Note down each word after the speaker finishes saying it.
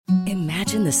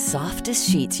Imagine the softest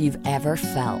sheets you've ever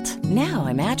felt. Now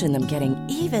imagine them getting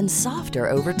even softer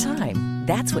over time.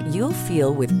 That's what you'll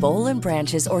feel with Boll &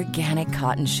 Branch's organic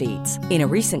cotton sheets. In a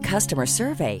recent customer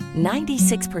survey,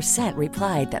 96%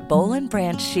 replied that Boll &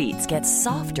 Branch sheets get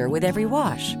softer with every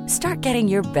wash. Start getting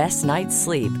your best night's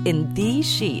sleep in these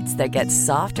sheets that get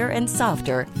softer and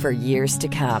softer for years to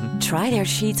come. Try their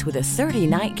sheets with a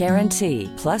 30-night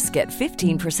guarantee. Plus, get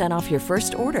 15% off your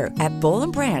first order at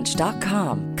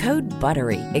bollandbranch.com. Code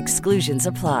BUTTERY. Exclusions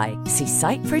apply. See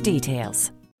site for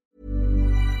details.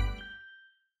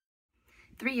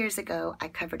 3 years ago, I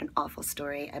covered an awful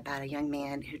story about a young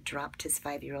man who dropped his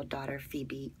 5-year-old daughter,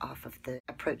 Phoebe, off of the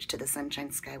approach to the Sunshine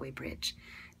Skyway Bridge.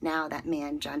 Now that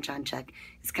man, John Johnchuk,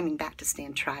 is coming back to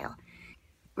stand trial.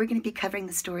 We're going to be covering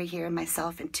the story here,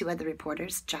 myself and 2 other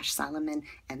reporters, Josh Solomon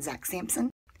and Zach Sampson.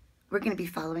 We're going to be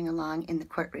following along in the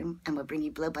courtroom, and we'll bring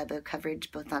you blow-by-blow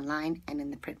coverage both online and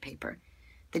in the print paper.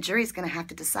 The jury's going to have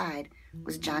to decide,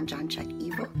 was John Johnchuk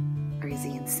evil, or is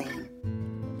he insane?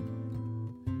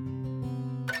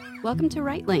 Welcome to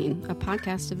Right Lane, a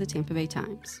podcast of the Tampa Bay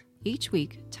Times. Each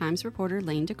week, Times reporter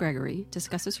Lane DeGregory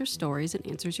discusses her stories and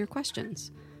answers your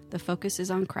questions. The focus is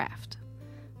on craft.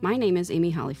 My name is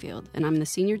Amy Hollyfield, and I'm the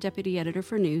Senior Deputy Editor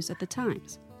for News at the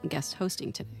Times, and guest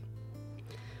hosting today.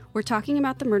 We're talking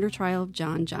about the murder trial of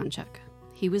John Johnchuk.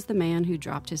 He was the man who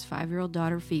dropped his 5-year-old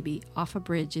daughter Phoebe off a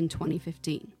bridge in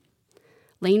 2015.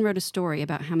 Lane wrote a story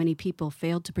about how many people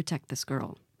failed to protect this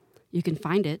girl. You can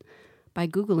find it by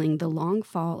Googling the long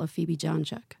fall of Phoebe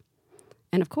Johnchuk.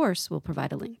 And of course, we'll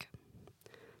provide a link.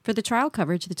 For the trial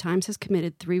coverage, the Times has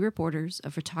committed 3 reporters, a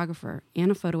photographer,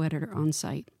 and a photo editor on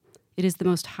site. It is the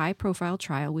most high-profile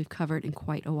trial we've covered in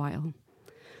quite a while.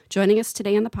 Joining us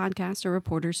today on the podcast are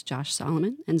reporters Josh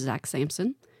Solomon and Zach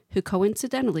Sampson, who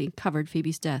coincidentally covered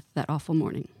Phoebe's death that awful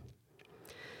morning.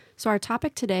 So our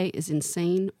topic today is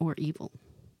insane or evil.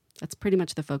 That's pretty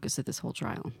much the focus of this whole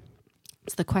trial.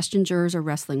 It's the question jurors are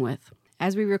wrestling with.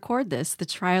 As we record this, the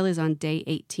trial is on day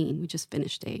 18. We just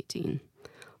finished day 18.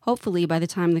 Hopefully, by the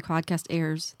time the podcast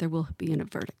airs, there will be a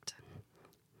verdict.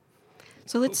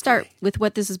 So let's start with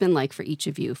what this has been like for each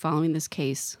of you following this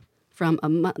case from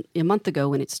a month ago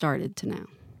when it started to now.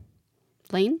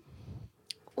 Lane?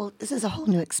 Well, this is a whole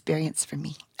new experience for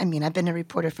me. I mean, I've been a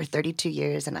reporter for 32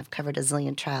 years, and I've covered a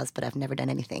zillion trials, but I've never done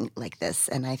anything like this.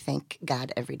 And I thank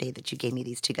God every day that you gave me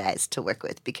these 2 guys to work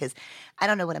with, because I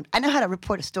don't know I know how to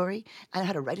report a story, I know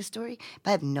how to write a story, but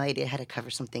I have no idea how to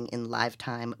cover something in live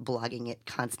time, blogging it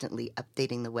constantly,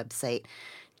 updating the website,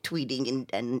 tweeting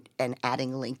and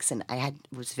adding links, and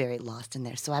was very lost in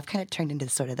there. So I've kind of turned into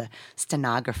sort of the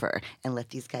stenographer and let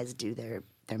these guys do their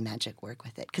magic work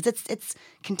with it, because it's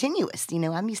continuous. You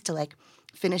know, I'm used to like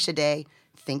finish a day,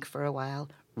 think for a while,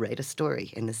 write a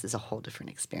story, and this is a whole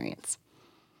different experience.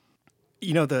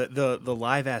 You know, the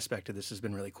live aspect of this has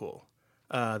been really cool.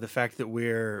 The fact that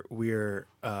we're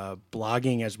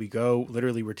blogging as we go,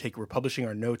 literally we're publishing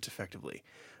our notes effectively,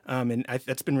 and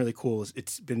that's been really cool.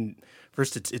 It's been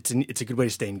first, it's a good way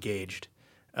to stay engaged,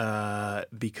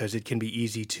 because it can be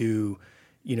easy to,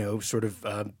 you know, sort of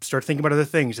start thinking about other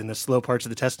things in the slow parts of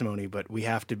the testimony, but we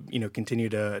have to, you know, continue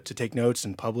to take notes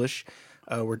and publish.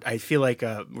 I feel like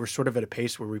we're sort of at a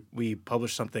pace where we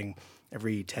publish something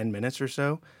every 10 minutes or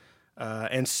so.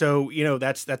 And so, you know,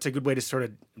 that's a good way to sort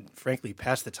of, frankly,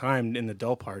 pass the time in the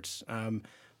dull parts.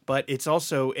 But it's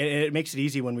also, and it makes it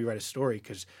easy when we write a story,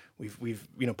 because we've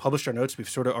you know, published our notes. We've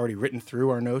sort of already written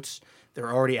through our notes.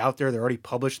 They're already out there. They're already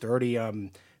published. They're already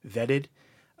vetted.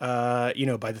 You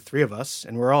know, by the 3 of us,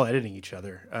 and we're all editing each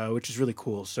other, which is really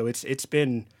cool. So it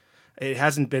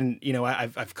hasn't been, you know,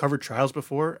 I've covered trials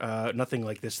before, nothing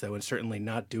like this though, and certainly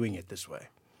not doing it this way.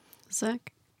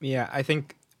 Zach? Yeah, I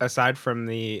think aside from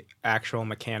the actual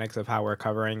mechanics of how we're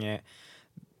covering it,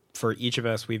 for each of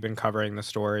us, we've been covering the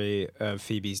story of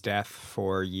Phoebe's death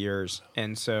for years,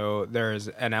 and so there's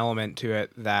an element to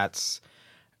it that's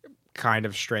kind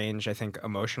of strange, I think,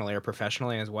 emotionally or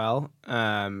professionally as well.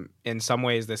 In some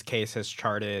ways, this case has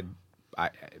charted, I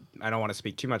don't want to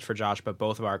speak too much for Josh, but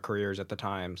both of our careers at the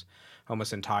Times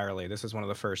almost entirely. This is one of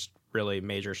the first really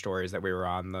major stories that we were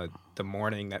on the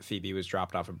morning that Phoebe was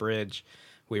dropped off a bridge.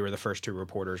 We were the first 2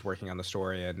 reporters working on the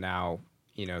story, and now,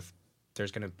 you know,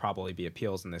 there's going to probably be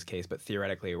appeals in this case, but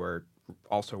theoretically we're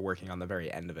also working on the very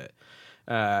end of it.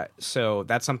 So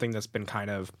that's something that's been kind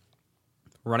of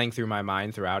running through my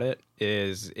mind throughout it,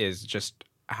 is just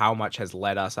how much has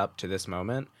led us up to this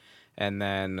moment, and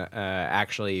then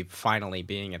actually finally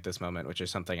being at this moment, which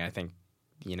is something I think,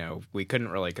 you know, we couldn't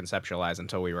really conceptualize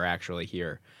until we were actually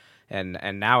here. And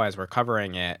now as we're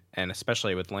covering it, and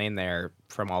especially with Lane there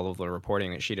from all of the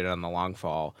reporting that she did on the long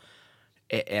fall,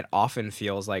 it often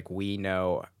feels like we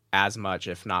know as much,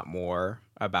 if not more,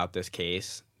 about this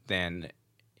case than,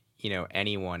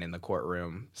 anyone in the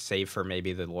courtroom, save for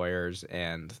maybe the lawyers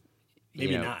and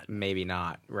maybe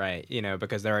not, right?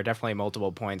 Because there are definitely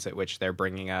multiple points at which they're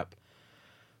bringing up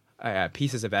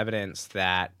pieces of evidence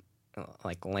that,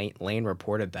 like Lane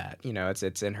reported that,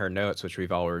 it's in her notes, which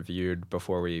we've all reviewed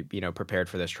before we, prepared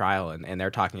for this trial. And they're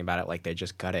talking about it like they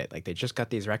just got it. Like they just got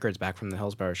these records back from the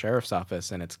Hillsborough Sheriff's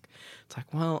Office. And it's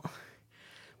like, well,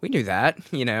 we knew that,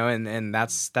 and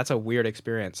that's a weird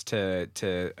experience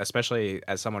to, especially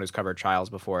as someone who's covered trials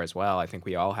before as well. I think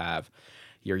we all have.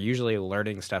 You're usually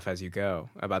learning stuff as you go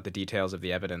about the details of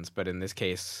the evidence. But in this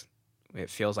case,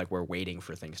 it feels like we're waiting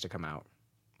for things to come out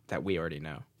that we already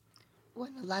know. Well,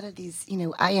 a lot of these,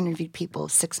 I interviewed people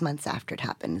 6 months after it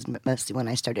happened, is mostly when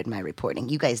I started my reporting.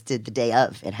 You guys did the day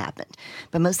of it happened.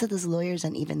 But most of those lawyers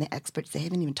and even the experts, they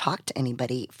haven't even talked to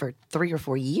anybody for 3 or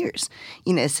 4 years.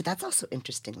 So that's also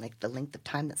interesting, like the length of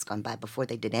time that's gone by before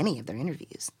they did any of their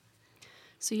interviews.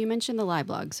 So you mentioned the live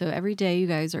blog. So every day you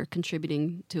guys are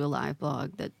contributing to a live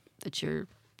blog that you're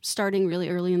starting really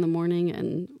early in the morning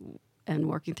and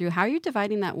working through. How are you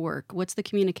dividing that work? What's the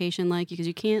communication like? Because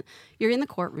you're in the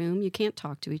courtroom, you can't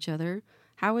talk to each other.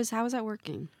 How is that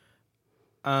working?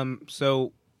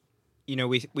 So,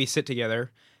 we sit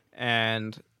together,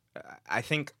 and I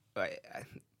think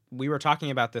we were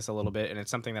talking about this a little bit, and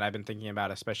it's something that I've been thinking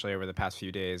about, especially over the past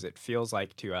few days. It feels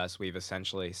like to us we've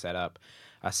essentially set up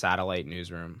a satellite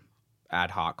newsroom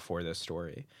ad hoc for this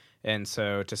story. And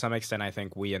so to some extent, I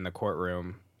think we in the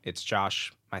courtroom, it's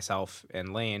Josh, myself,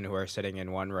 and Lane who are sitting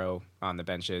in one row on the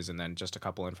benches, and then just a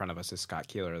couple in front of us is Scott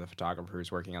Keeler, the photographer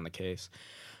who's working on the case.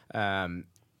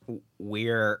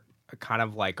 We're kind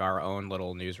of like our own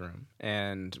little newsroom,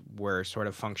 and we're sort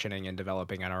of functioning and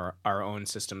developing our own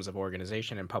systems of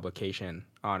organization and publication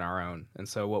on our own. And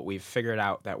so what we've figured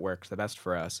out that works the best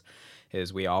for us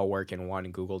is we all work in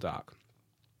one Google Doc,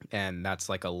 and that's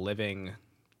like a living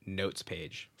notes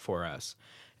page for us.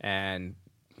 And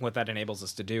what that enables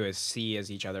us to do is see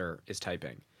as each other is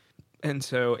typing. And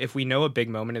so if we know a big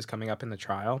moment is coming up in the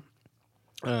trial,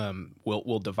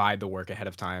 we'll divide the work ahead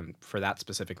of time for that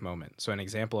specific moment. So an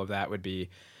example of that would be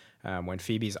when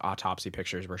Phoebe's autopsy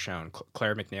pictures were shown.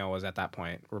 Claire McNeil was at that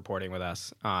point reporting with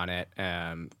us on it,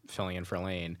 filling in for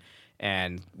Lane.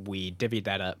 And we divvied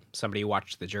that up. Somebody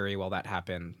watched the jury while that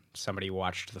happened. Somebody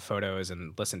watched the photos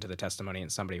and listened to the testimony,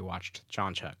 and somebody watched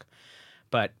John Chuck.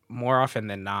 But more often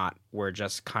than not, we're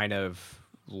just kind of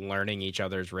learning each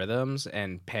other's rhythms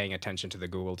and paying attention to the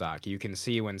Google Doc. You can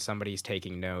see when somebody's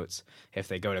taking notes, if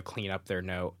they go to clean up their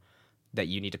note, that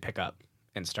you need to pick up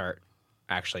and start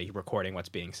actually recording what's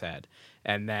being said.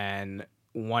 And then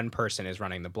one person is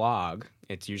running the blog.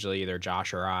 It's usually either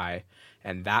Josh or I,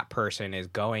 and that person is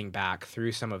going back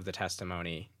through some of the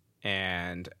testimony,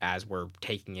 and as we're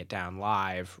taking it down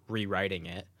live, rewriting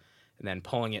it, and then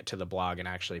pulling it to the blog and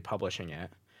actually publishing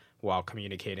it while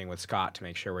communicating with Scott to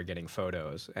make sure we're getting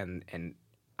photos. And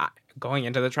going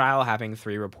into the trial, having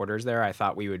 3 reporters there, I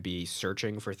thought we would be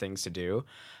searching for things to do.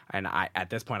 And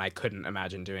at this point, I couldn't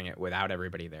imagine doing it without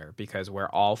everybody there, because we're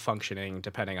all functioning,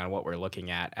 depending on what we're looking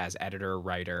at, as editor,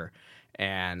 writer,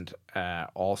 and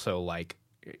also like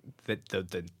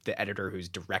the editor who's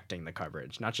directing the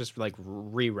coverage, not just like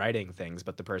rewriting things,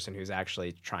 but the person who's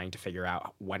actually trying to figure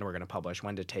out when we're going to publish,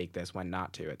 when to take this, when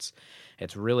not to.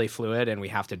 It's really fluid, and we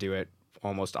have to do it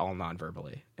almost all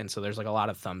non-verbally. And so there's like a lot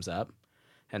of thumbs up,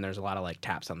 and there's a lot of like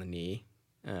taps on the knee,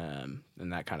 and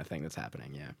that kind of thing that's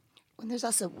happening. Yeah. And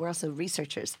we're also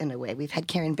researchers in a way. We've had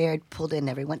Karen Baird pulled in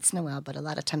every once in a while, but a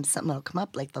lot of times something will come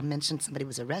up, like they'll mention somebody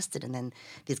was arrested, and then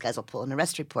these guys will pull an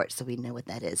arrest report so we know what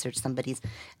that is. Or somebody's,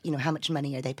 how much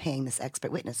money are they paying this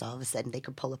expert witness? All of a sudden they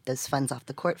could pull up those funds off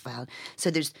the court file. So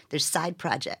there's side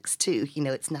projects too.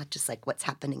 It's not just like what's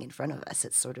happening in front of us.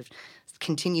 It's sort of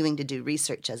continuing to do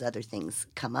research as other things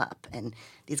come up. And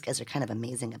these guys are kind of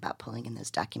amazing about pulling in those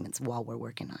documents while we're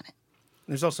working on it.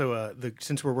 There's also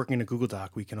since we're working in a Google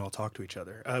Doc, we can all talk to each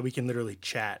other. We can literally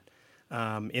chat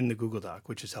in the Google Doc,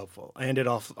 which is helpful, and it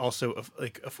also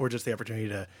affords us the opportunity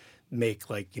to make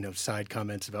side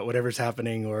comments about whatever's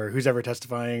happening or who's ever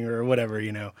testifying or whatever.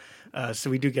 So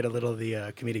we do get a little of the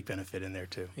comedic benefit in there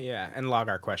too. Yeah, and log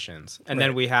our questions, and right.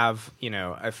 Then we have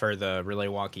for the really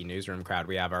wonky newsroom crowd,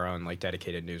 we have our own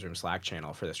dedicated newsroom Slack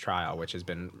channel for this trial, which has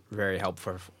been very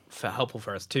helpful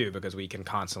for us too, because we can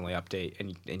constantly update,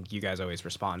 and you guys always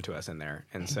respond to us in there,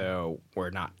 and so we're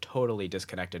not totally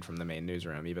disconnected from the main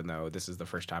newsroom, even though this is the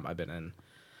first time I've been in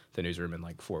the newsroom in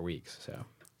 4 weeks. So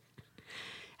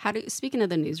Speaking of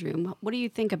the newsroom, what do you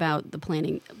think about the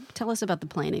planning? Tell us about the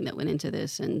planning that went into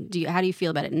this, and how do you feel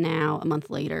about it now, a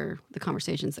month later, the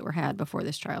conversations that were had before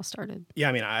this trial started? Yeah,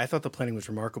 I mean, I thought the planning was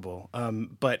remarkable,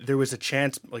 but there was a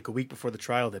chance, like a week before the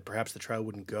trial, that perhaps the trial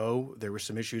wouldn't go. There were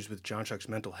some issues with Jon Chuck's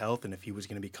mental health and if he was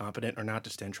going to be competent or not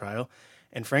to stand trial.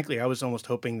 And frankly, I was almost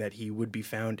hoping that he would be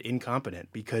found incompetent,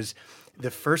 because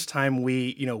the first time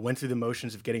we, went through the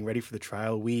motions of getting ready for the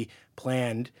trial, we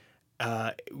planned.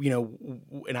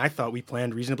 And I thought we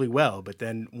planned reasonably well. But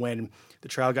then when the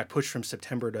trial got pushed from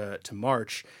September to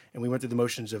March, and we went through the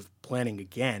motions of planning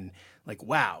again, like,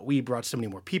 wow, we brought so many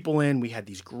more people in. We had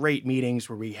these great meetings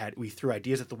where we threw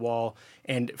ideas at the wall.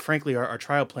 And frankly, our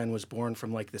trial plan was born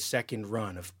from like the second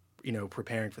run of,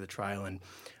 preparing for the trial. And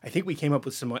I think we came up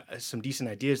with some decent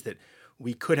ideas that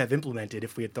we could have implemented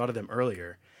if we had thought of them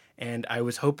earlier. And I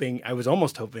was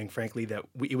almost hoping, frankly, that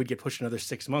it would get pushed another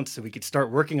 6 months so we could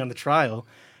start working on the trial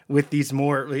with these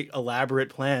more elaborate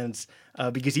plans.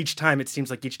 Because it seems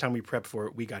like each time we prepped for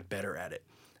it, we got better at it.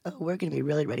 Oh, we're going to be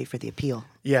really ready for the appeal.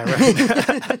 Yeah,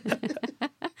 right.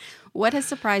 What has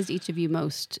surprised each of you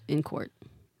most in court?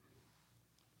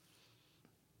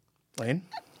 Lane?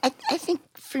 I think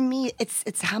for me,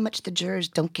 it's how much the jurors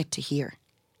don't get to hear.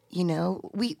 We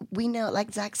know,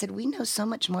 like Zach said, we know so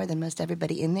much more than most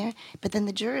everybody in there, but then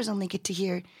the jurors only get to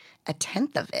hear a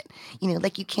tenth of it.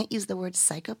 Like you can't use the word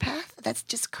psychopath. That's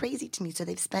just crazy to me. So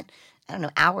they've spent,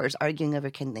 hours arguing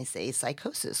over, can they say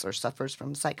psychosis or suffers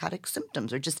from psychotic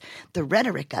symptoms, or just the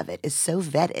rhetoric of it is so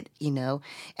vetted,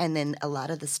 and then a lot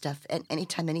of the stuff, and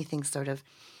anytime anything sort of,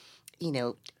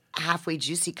 halfway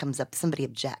juicy comes up, somebody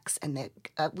objects. And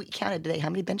we counted today, how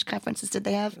many bench conferences did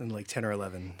they have? Like 10 or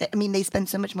 11. They spend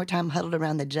so much more time huddled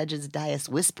around the judge's dais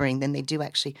whispering than they do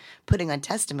actually putting on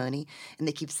testimony. And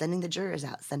they keep sending the jurors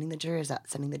out. So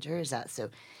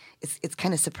it's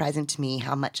kind of surprising to me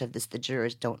how much of this the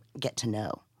jurors don't get to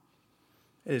know.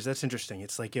 It is. That's interesting.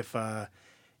 It's like if the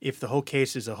whole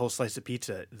case is a whole slice of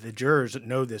pizza, the jurors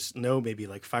know maybe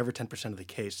like 5 or 10% of the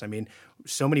case. I mean,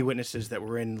 so many witnesses that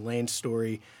were in Lane's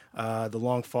story, the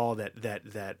long fall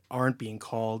that aren't being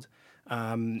called,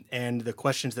 and the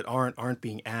questions that aren't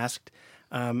being asked.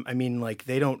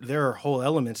 There are whole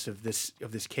elements of this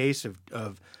case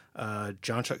of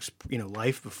Jon Chuck's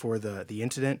life before the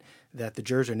incident that the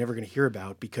jurors are never going to hear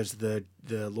about, because the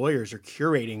lawyers are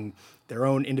curating their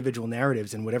own individual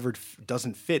narratives, and whatever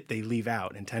doesn't fit they leave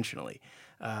out intentionally.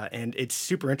 And it's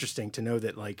super interesting to know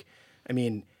that,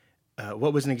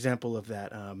 what was an example of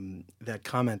that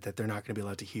comment that they're not going to be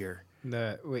allowed to hear?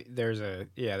 There's a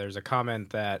comment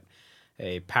that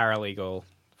a paralegal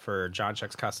for Jon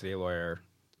Chuck's custody lawyer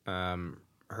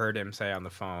heard him say on the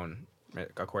phone,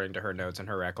 according to her notes and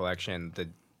her recollection, the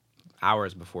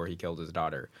hours before he killed his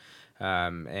daughter.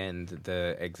 And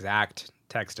the exact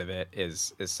text of it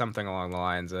is something along the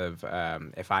lines of,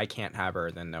 if I can't have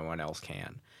her, then no one else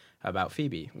can, about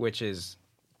Phoebe, which is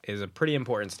a pretty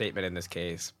important statement in this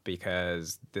case,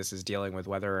 because this is dealing with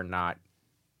whether or not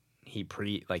he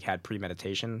had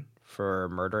premeditation for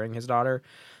murdering his daughter,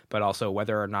 but also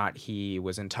whether or not he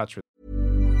was in touch with.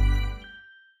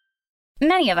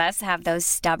 Many of us have those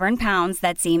stubborn pounds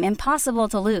that seem impossible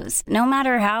to lose, no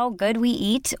matter how good we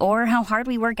eat or how hard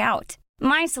we work out.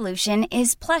 My solution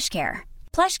is PlushCare.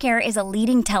 PlushCare is a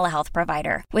leading telehealth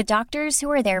provider with doctors who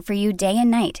are there for you day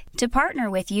and night to partner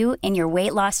with you in your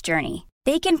weight loss journey.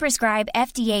 They can prescribe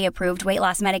FDA-approved weight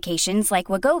loss medications like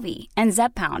Wegovy and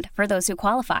Zepbound for those who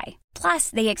qualify. Plus,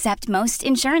 they accept most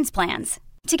insurance plans.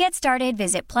 To get started,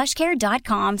 visit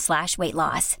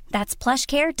plushcare.com/weightloss. That's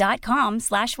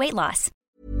plushcare.com/weightloss.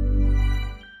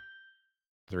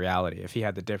 The reality, if he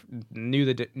had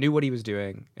knew what he was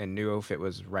doing and knew if it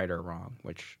was right or wrong,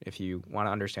 which if you want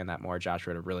to understand that more, Josh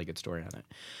wrote a really good story on it.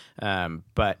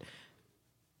 But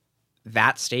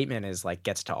that statement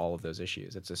gets to all of those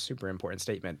issues. It's a super important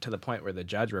statement, to the point where the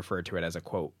judge referred to it as a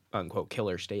quote unquote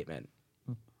killer statement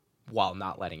while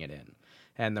not letting it in.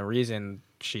 And the reason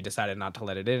she decided not to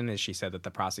let it in is she said that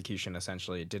the prosecution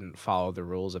essentially didn't follow the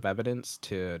rules of evidence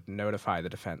to notify the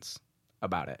defense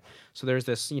about it. So there's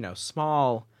this,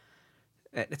 small,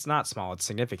 it's not small, it's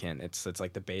significant. It's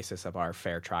like the basis of our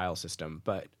fair trial system.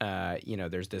 But,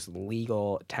 there's this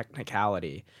legal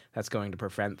technicality that's going to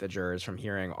prevent the jurors from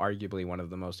hearing arguably one of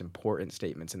the most important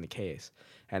statements in the case.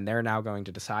 And they're now going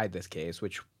to decide this case,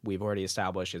 which we've already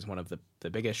established is one of the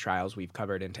biggest trials we've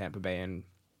covered in Tampa Bay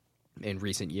in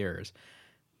recent years,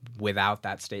 without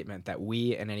that statement that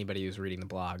we and anybody who's reading the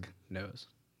blog knows.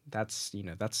 That's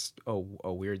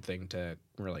a weird thing to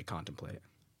really contemplate.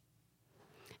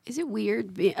 Is it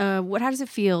weird? How does it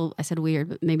feel? I said weird,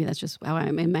 but maybe that's just how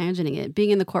I'm imagining it.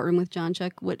 Being in the courtroom with John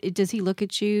Chuck, does he look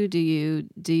at you?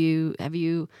 Have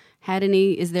you had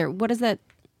any? Is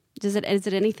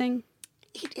it anything?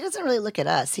 He doesn't really look at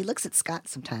us. He looks at Scott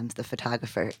sometimes, the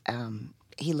photographer.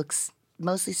 He looks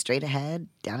mostly straight ahead,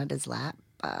 down at his lap.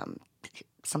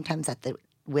 Sometimes at the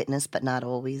witness, but not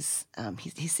always.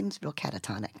 He seems real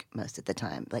catatonic most of the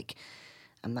time. Like,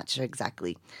 I'm not sure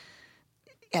exactly.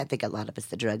 I think a lot of it's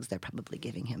the drugs they're probably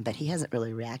giving him, but he hasn't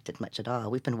really reacted much at all.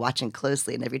 We've been watching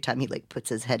closely, and every time he puts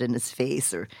his head in his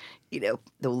face, or the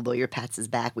lawyer pats his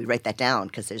back, we write that down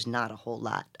because there's not a whole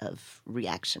lot of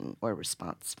reaction or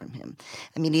response from him.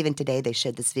 I mean, even today they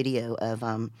showed this video of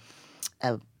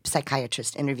a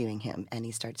psychiatrist interviewing him, and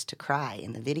he starts to cry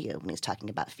in the video when he's talking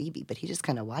about Phoebe, but he just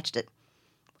kind of watched it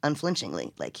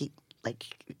unflinchingly, like he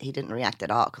didn't react at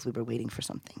all because we were waiting for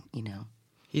something.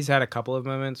 He's had a couple of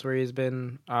moments where he's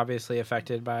been obviously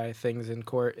affected by things in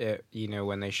court.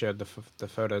 When they showed the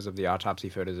photos of the autopsy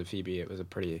photos of Phoebe, it was a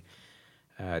pretty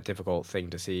difficult thing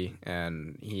to see.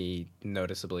 And he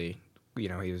noticeably, he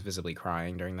was visibly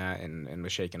crying during that and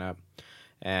was shaken up.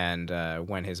 And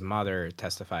when his mother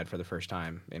testified for the first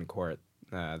time in court,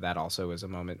 that also was a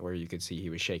moment where you could see he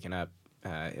was shaken up.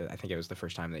 I think it was the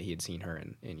first time that he had seen her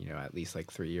in at least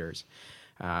 3 years.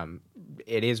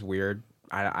 It is weird.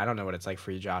 I don't know what it's like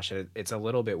for you, Josh. It's a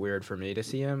little bit weird for me to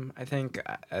see him. I think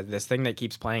this thing that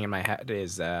keeps playing in my head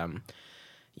is,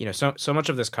 so much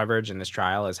of this coverage in this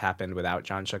trial has happened without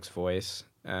John Chuck's voice.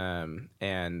 And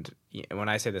when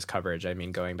I say this coverage, I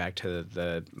mean going back to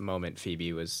the moment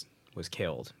Phoebe was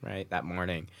killed, right, that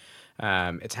morning.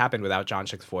 It's happened without John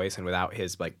Chuck's voice and without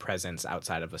his presence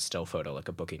outside of a still photo, like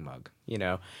a booking mug,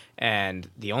 And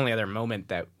the only other moment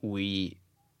that we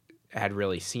had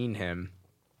really seen him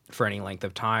for any length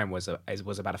of time was about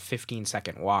a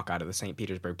 15-second walk out of the St.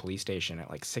 Petersburg police station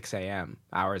at 6 a.m.,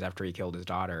 hours after he killed his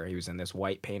daughter. He was in this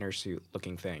white painter suit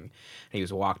looking thing, and he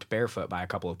was walked barefoot by a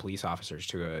couple of police officers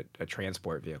to a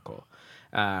transport vehicle.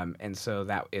 And so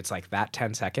that it's that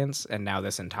 10 seconds, and now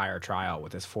this entire trial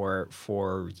with this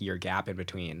four-year gap in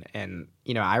between. And,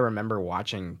 I remember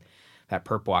watching that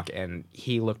perp walk, and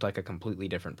he looked like a completely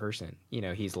different person.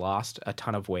 He's lost a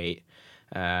ton of weight.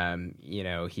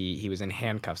 He was in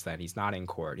handcuffs then. He's not in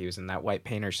court. He was in that white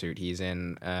painter suit. He's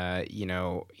in,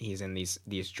 he's in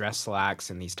these dress slacks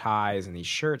and these ties and these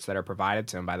shirts that are provided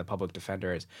to him by the public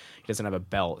defenders. He doesn't have a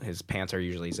belt. His pants are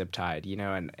usually zip tied,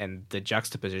 and the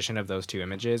juxtaposition of those two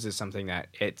images is something that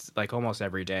it's almost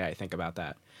every day I think about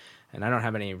that. And I don't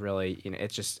have any really,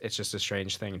 it's just a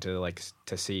strange thing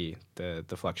to see the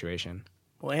fluctuation.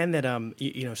 Well, and that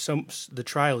the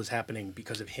trial is happening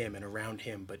because of him and around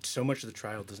him, but so much of the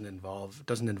trial doesn't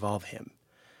involve him.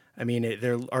 I mean,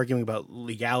 they're arguing about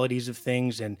legalities of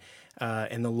things, and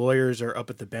the lawyers are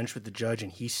up at the bench with the judge,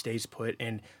 and he stays put.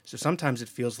 And so sometimes it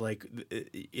feels like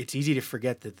it's easy to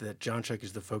forget that John Chuck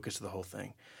is the focus of the whole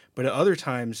thing. But at other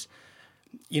times,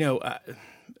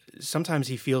 sometimes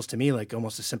he feels to me like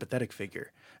almost a sympathetic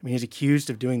figure. I mean, he's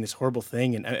accused of doing this horrible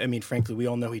thing, and I mean, frankly, we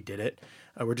all know he did it.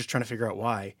 We're just trying to figure out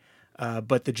why.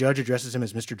 But the judge addresses him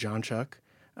as Mr. John Chuck.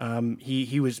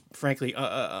 He was, frankly,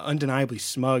 undeniably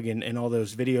smug in all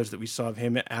those videos that we saw of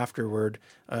him afterward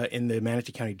in the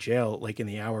Manatee County Jail, in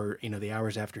the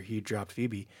hours after he dropped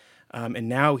Phoebe. And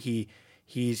now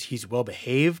he's well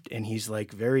behaved, and he's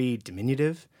very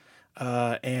diminutive.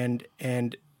 And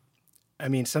I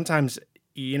mean, sometimes,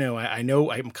 I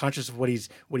know I'm conscious of what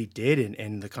he did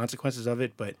and the consequences of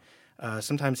it, but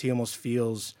sometimes he almost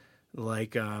feels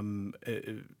like I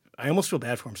almost feel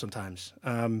bad for him sometimes.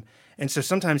 And so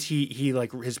sometimes he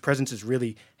his presence is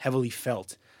really heavily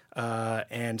felt.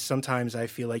 And sometimes I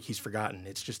feel like he's forgotten.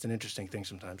 It's just an interesting thing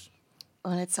sometimes.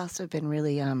 Well, and it's also been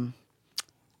really,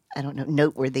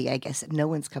 noteworthy, I guess. No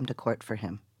one's come to court for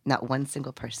him. Not one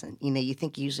single person. You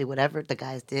think usually whatever the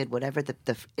guys did, whatever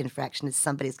the infraction is,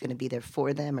 somebody's going to be there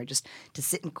for them or just to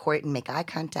sit in court and make eye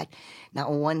contact.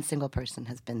 Not one single person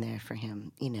has been there for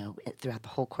him, throughout the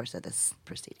whole course of this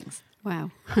proceedings. Wow.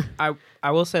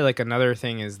 I will say another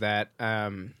thing is that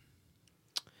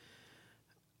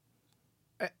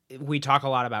we talk a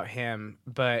lot about him,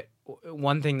 but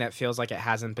one thing that feels like it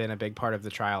hasn't been a big part of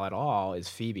the trial at all is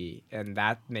Phoebe, and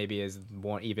that maybe is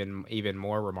even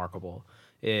more remarkable.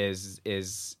 Is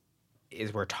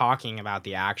we're talking about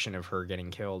the action of her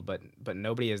getting killed, but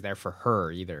nobody is there for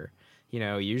her either.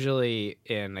 Usually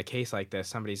in a case like this,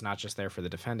 somebody's not just there for the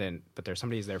defendant, but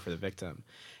somebody's there for the victim.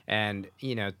 And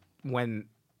when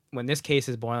this case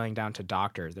is boiling down to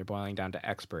doctors, they're boiling down to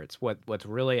experts. What's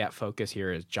really at focus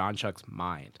here is John Chuck's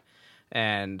mind,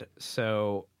 and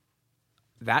so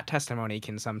that testimony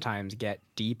can sometimes get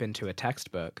deep into a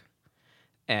textbook,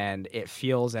 and it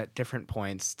feels at different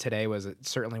points. Today was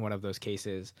certainly one of those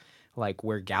cases, like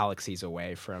we're galaxies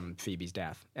away from Phoebe's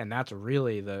death, and that's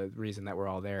really the reason that we're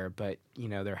all there. But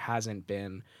there hasn't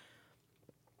been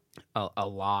a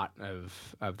lot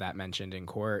of that mentioned in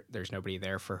court. There's nobody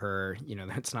there for her.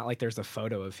 It's not like there's a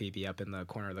photo of Phoebe up in the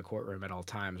corner of the courtroom at all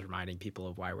times reminding people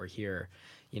of why we're here.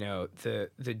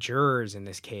 The jurors in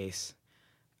this case,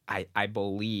 I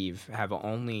believe, have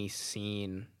only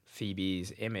seen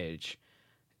Phoebe's image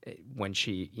when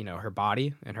she, her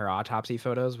body in her autopsy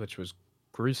photos, which was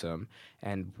gruesome,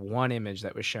 and one image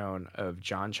that was shown of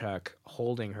John Chuck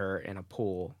holding her in a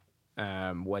pool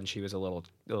when she was a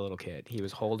little kid. He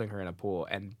was holding her in a pool,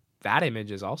 and that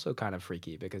image is also kind of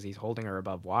freaky because he's holding her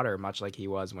above water, much like he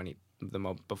was when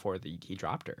before he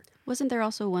dropped her. Wasn't there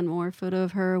also one more photo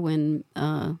of her when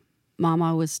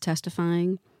Mama was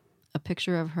testifying? A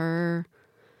picture of her.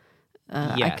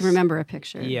 Yes. I can remember a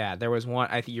picture. Yeah, there was one.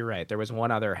 I think you're right. There was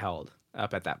one other held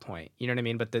up at that point. You know what I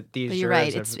mean? But these. But you're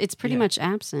right. It's pretty much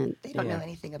absent. They don't know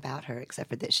anything about her except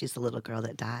for that she's the little girl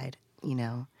that died.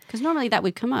 Because normally that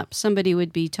would come up. Somebody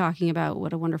would be talking about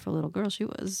what a wonderful little girl she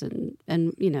was, and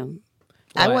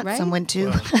I want someone to.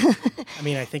 Well,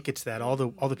 I think it's that all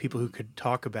the people who could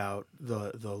talk about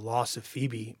the loss of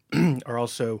Phoebe are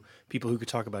also people who could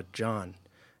talk about John,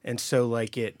 and so for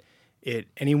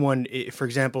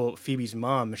example, Phoebe's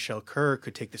mom, Michelle Kerr,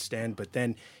 could take the stand, but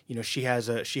then she had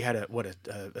a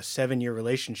 7-year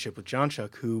relationship with John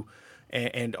Chuck, who,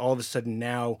 and all of a sudden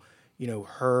now,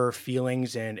 her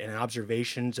feelings and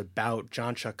observations about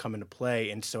John Chuck come into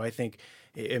play. And so I think,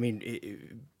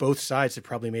 both sides have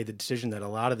probably made the decision that a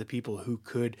lot of the people who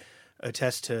could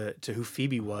attest to who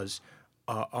Phoebe was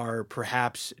are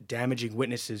perhaps damaging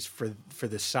witnesses for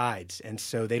the sides, and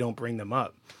so they don't bring them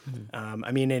up.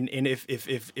 Mm-hmm. And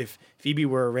if Phoebe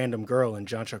were a random girl and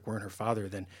John Chuck weren't her father,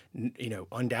 then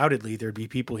undoubtedly there'd be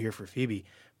people here for Phoebe.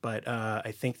 But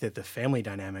I think that the family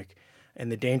dynamic and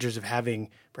the dangers of having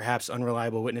perhaps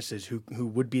unreliable witnesses who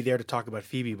would be there to talk about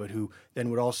Phoebe, but who then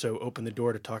would also open the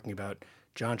door to talking about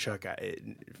John Chuck.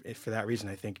 For that reason,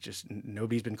 I think just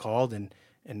nobody's been called and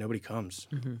nobody comes.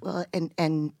 Mm-hmm. Well,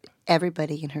 and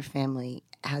everybody in her family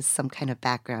has some kind of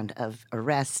background of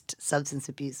arrest, substance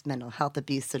abuse, mental health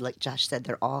abuse. So like Josh said,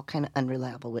 they're all kind of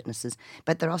unreliable witnesses,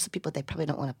 but they're also people they probably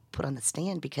don't want to put on the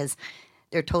stand because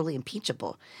they're totally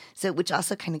impeachable. So which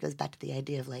also kind of goes back to the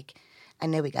idea of I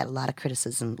know we got a lot of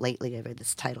criticism lately over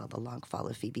this title, The Long Fall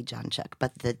of Phoebe John Chuck,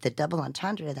 but the double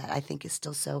entendre of that I think is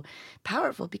still so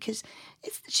powerful because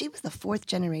she was the fourth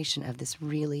generation of this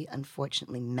really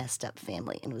unfortunately messed up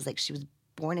family. And it was like she was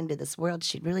born into this world.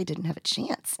 She really didn't have a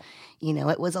chance.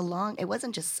 It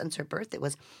wasn't just since her birth, it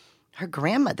was her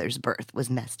grandmother's birth was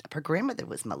messed up. Her grandmother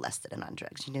was molested and on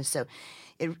drugs, So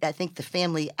I think the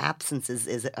family absences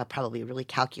is probably really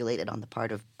calculated on the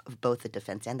part of both the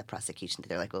defense and the prosecution.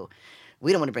 They're like, well,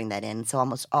 we don't want to bring that in. So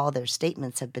almost all their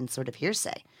statements have been sort of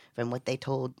hearsay from what they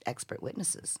told expert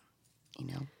witnesses,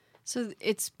 So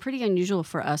it's pretty unusual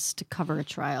for us to cover a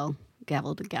trial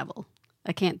gavel to gavel.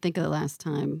 I can't think of the last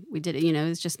time we did it.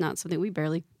 It's just not something we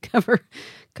barely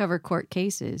cover court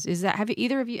cases. Is that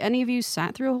any of you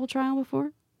sat through a whole trial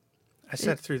before? I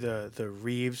sat through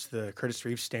the Curtis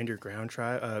Reeves Stand Your Ground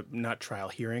trial, not trial,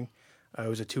 hearing. It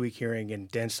was a 2-week hearing,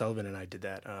 and Dan Sullivan and I did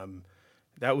that.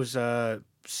 That was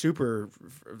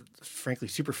frankly,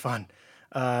 super fun.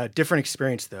 Different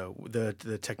experience, though.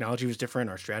 The technology was different.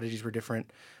 Our strategies were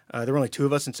different. There were only 2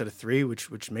 of us instead of 3,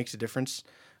 which makes a difference.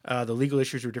 The legal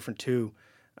issues were different, too.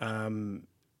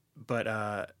 But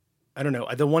I don't know.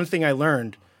 The one thing I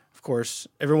learned, of course,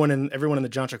 everyone in the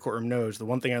John Chuck courtroom knows, the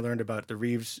one thing I learned about the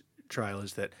Reeves trial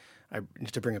is that I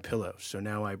need to bring a pillow. So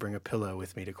now I bring a pillow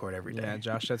with me to court every day. Yeah,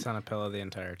 Josh sits on a pillow the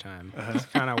entire time. It's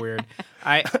kind of weird.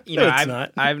 It's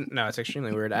not. No, it's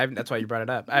extremely weird. That's why you brought it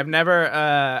up. I've never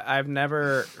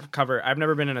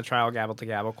been in a trial gavel to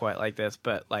gavel quite like this,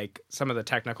 but some of the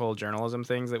technical journalism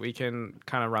things that we can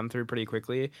kind of run through pretty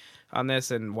quickly on this,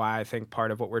 and why I think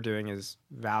part of what we're doing is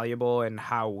valuable and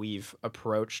how we've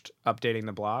approached updating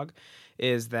the blog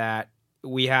is that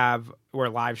we're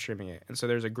live streaming it. And so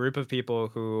there's a group of people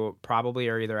who probably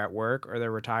are either at work or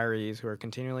they're retirees who are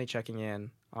continually checking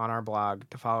in on our blog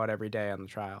to follow it every day on the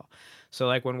trial.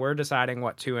 So when we're deciding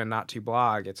what to and not to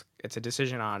blog, it's a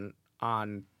decision on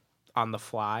the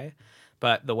fly.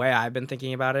 But the way I've been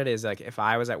thinking about it is if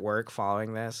I was at work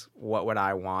following this, what would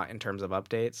I want in terms of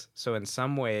updates? So in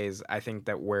some ways, I think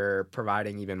that we're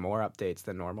providing even more updates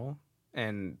than normal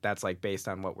And that's like based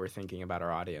on what we're thinking about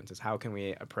our audience is how can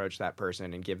we approach that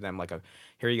person and give them like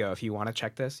here you go. If you want to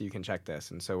check this, you can check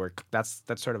this. And so that's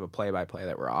sort of a play-by-play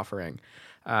that we're offering.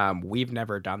 We've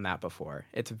never done that before.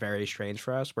 It's very strange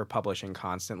for us. We're publishing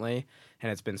constantly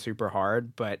and it's been super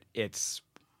hard, but it's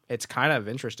kind of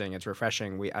interesting. It's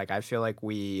refreshing. I feel like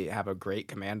we have a great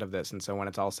command of this. And so when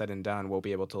it's all said and done, we'll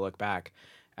be able to look back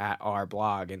at our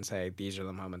blog and say, these are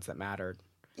the moments that mattered.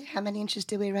 How many inches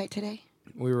did we write today?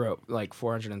 We wrote like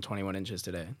 421 inches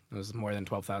today. It was more than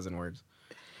 12,000 words.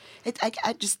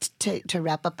 I just to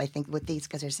wrap up, I think what these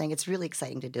guys are saying, it's really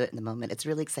exciting to do it in the moment. It's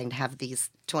really exciting to have these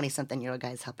 20-something-year-old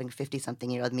guys helping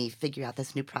 50-something-year-old me figure out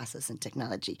this new process and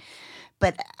technology.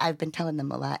 But I've been telling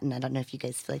them a lot, and I don't know if you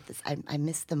guys feel like this. I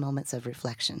miss the moments of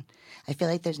reflection. I feel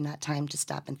like there's not time to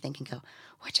stop and think and go,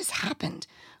 what just happened?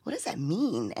 What does that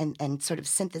mean? And sort of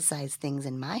synthesize things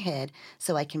in my head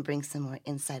so I can bring some more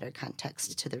insight or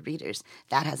context to the readers.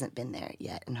 That hasn't been there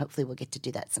yet, and hopefully we'll get to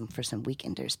do that for some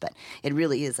weekenders. But it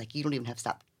really is like you don't even have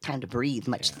time to breathe,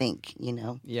 much think, you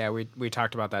know? Yeah, we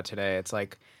talked about that today. It's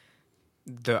like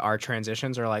our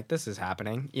transitions are like, this is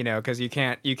happening, you know, because you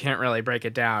can't really break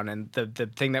it down. And the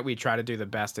thing that we try to do the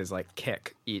best is like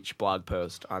kick each blog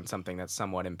post on something that's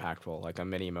somewhat impactful, like a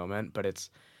mini moment, but it's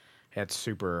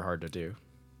super hard to do.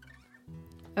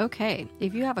 Okay,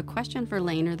 if you have a question for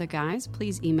Lane or the guys,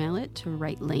 please email it to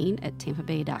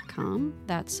writelane@tampabay.com.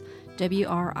 That's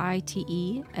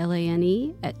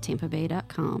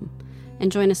WRITELANE@tampabay.com.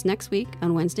 And join us next week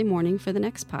on Wednesday morning for the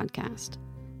next podcast.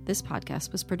 This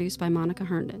podcast was produced by Monica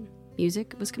Herndon.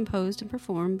 Music was composed and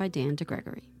performed by Dan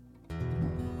DeGregory.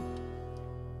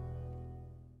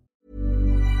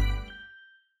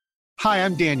 Hi,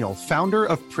 I'm Daniel, founder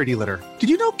of Pretty Litter. Did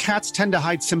you know cats tend to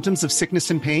hide symptoms of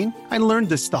sickness and pain? I learned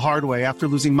this the hard way after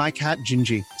losing my cat,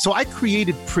 Gingy. So I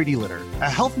created Pretty Litter, a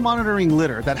health monitoring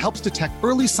litter that helps detect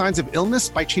early signs of illness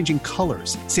by changing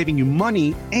colors, saving you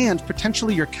money and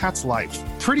potentially your cat's life.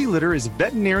 Pretty Litter is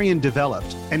veterinarian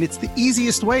developed, and it's the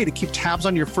easiest way to keep tabs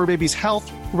on your fur baby's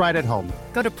health right at home.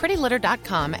 Go to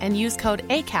prettylitter.com and use code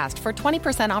ACAST for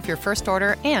 20% off your first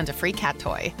order and a free cat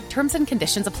toy. Terms and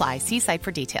conditions apply. See site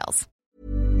for details.